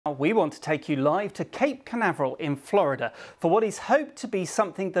we want to take you live to Cape Canaveral in Florida for what is hoped to be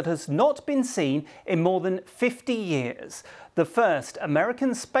something that has not been seen in more than 50 years. The first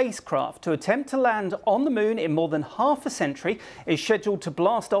American spacecraft to attempt to land on the moon in more than half a century is scheduled to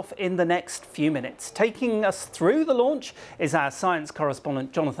blast off in the next few minutes. Taking us through the launch is our science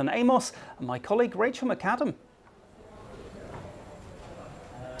correspondent Jonathan Amos and my colleague Rachel McAdam.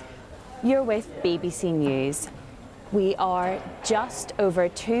 You're with BBC News. We are just over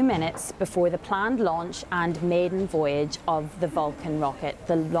 2 minutes before the planned launch and maiden voyage of the Vulcan rocket.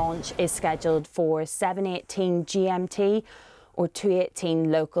 The launch is scheduled for 7:18 GMT or 2:18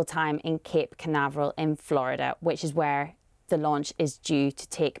 local time in Cape Canaveral in Florida, which is where the launch is due to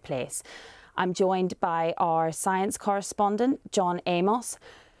take place. I'm joined by our science correspondent, John Amos.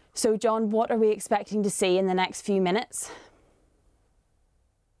 So, John, what are we expecting to see in the next few minutes?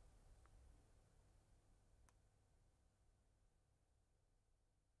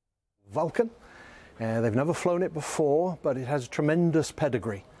 Vulcan. They've never flown it before, but it has tremendous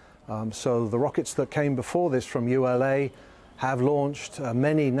pedigree. So the rockets that came before this from ULA have launched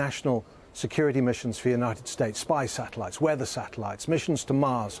many national security missions for the United States, spy satellites, weather satellites, missions to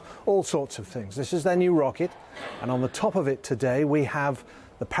Mars, all sorts of things. This is their new rocket, and on the top of it today we have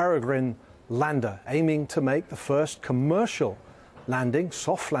the Peregrine lander, aiming to make the first commercial landing,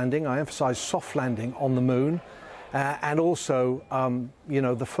 soft landing, I emphasize soft landing, on the moon. And also,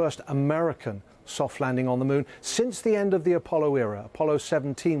 the first American soft landing on the moon since the end of the Apollo era. Apollo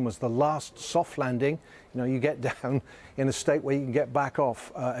 17 was the last soft landing. You get down in a state where you can get back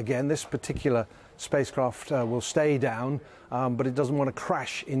off again. This particular spacecraft will stay down, but it doesn't want to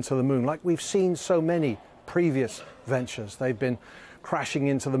crash into the moon like we've seen so many previous ventures. They've been crashing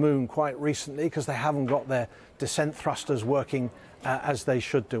into the moon quite recently because they haven't got their descent thrusters working as they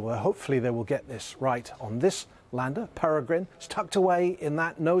should do. Well, hopefully they will get this right on this lander. Peregrine is tucked away in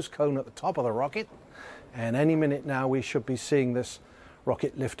that nose cone at the top of the rocket, and any minute now we should be seeing this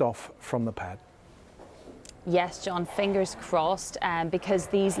rocket lift off from the pad. Yes, John, fingers crossed, because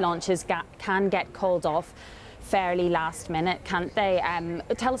these launches can get called off fairly last minute, can't they?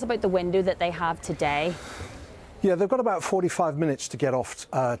 Tell us about the window that they have today. Yeah, they've got about 45 minutes to get off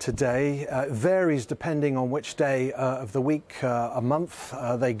today. It varies depending on which day of the week, a month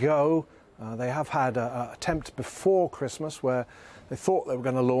they go. They have had an attempt before Christmas where they thought they were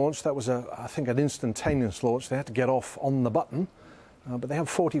going to launch. That was, I think, an instantaneous launch. They had to get off on the button, but they have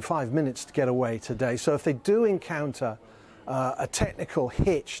 45 minutes to get away today. So if they do encounter a technical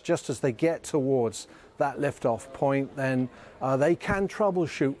hitch just as they get towards that liftoff point, then they can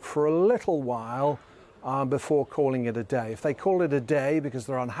troubleshoot for a little while before calling it a day. If they call it a day because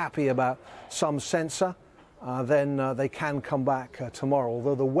they're unhappy about some sensor, then they can come back tomorrow,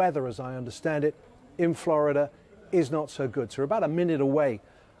 although the weather, as I understand it, in Florida is not so good. So we're about a minute away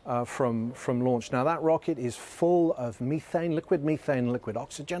from launch. Now, that rocket is full of methane, liquid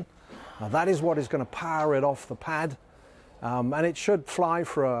oxygen. That is what is going to power it off the pad. And it should fly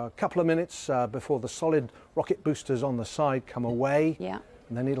for a couple of minutes before the solid rocket boosters on the side come away. Yeah.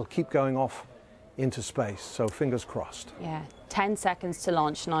 And then it'll keep going off into space. So fingers crossed. Yeah, 10 seconds to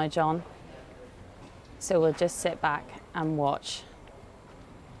launch now, John. So we'll just sit back and watch.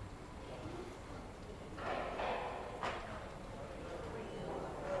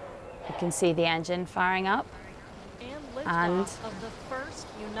 You can see the engine firing up. And liftoff of the first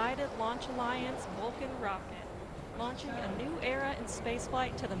United Launch Alliance Vulcan rocket, launching a new era in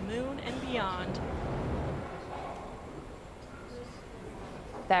spaceflight to the moon and beyond.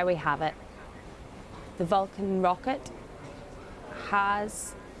 There we have it. The Vulcan rocket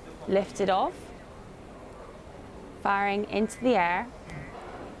has lifted off, firing into the air.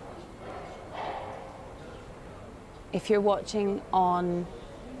 If you're watching on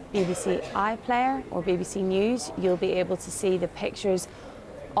BBC iPlayer or BBC News, you'll be able to see the pictures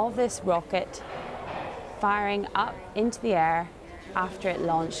of this rocket firing up into the air after it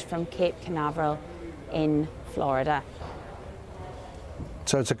launched from Cape Canaveral in Florida.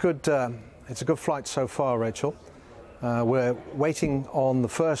 So it's a good flight so far, Rachel. We're waiting on the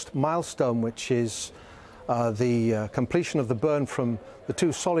first milestone, which is the completion of the burn from the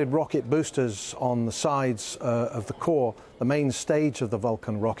two solid rocket boosters on the sides of the core, the main stage of the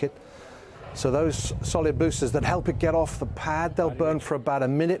Vulcan rocket. So those solid boosters that help it get off the pad, they'll burn for about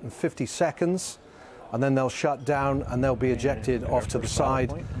 1 minute and 50 seconds, and then they'll shut down and they'll be ejected off to the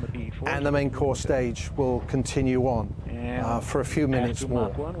side, and the main core stage will continue on for a few minutes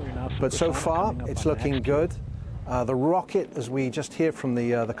more. But so far, it's looking good. The rocket, as we just hear from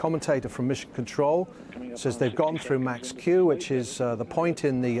the commentator from Mission Control, says they've gone through max Q, which is the point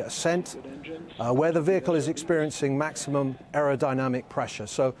in the ascent where the vehicle is experiencing maximum aerodynamic pressure.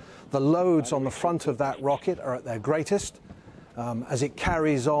 So the loads on the front of that rocket are at their greatest. As it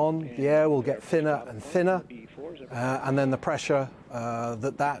carries on, the air will get thinner and thinner, and then the pressure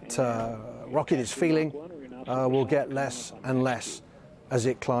that rocket is feeling will get less and less as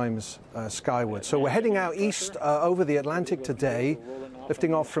it climbs skyward. So we're heading out east over the Atlantic today,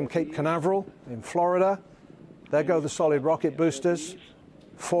 lifting off from Cape Canaveral in Florida. There go the solid rocket boosters,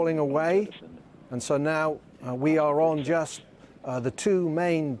 falling away. And so now we are on just the two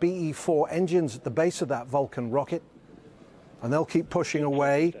main BE-4 engines at the base of that Vulcan rocket. And they'll keep pushing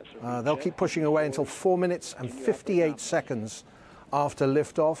away. They'll keep pushing away until 4 minutes and 58 seconds after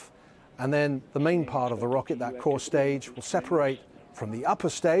liftoff. And then the main part of the rocket, that core stage, will separate from the upper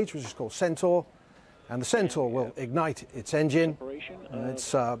stage, which is called Centaur, and the Centaur will ignite its engine.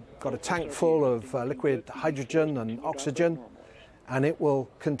 It's got a tank full of liquid hydrogen and oxygen, and it will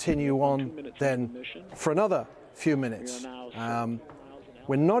continue on then for another few minutes.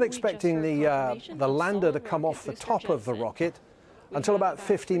 We're not expecting the lander to come off the top of the rocket until about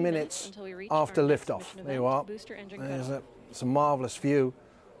 50 minutes after liftoff. There you are. It's a marvelous view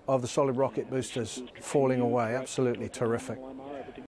of the solid rocket boosters falling away. Absolutely terrific.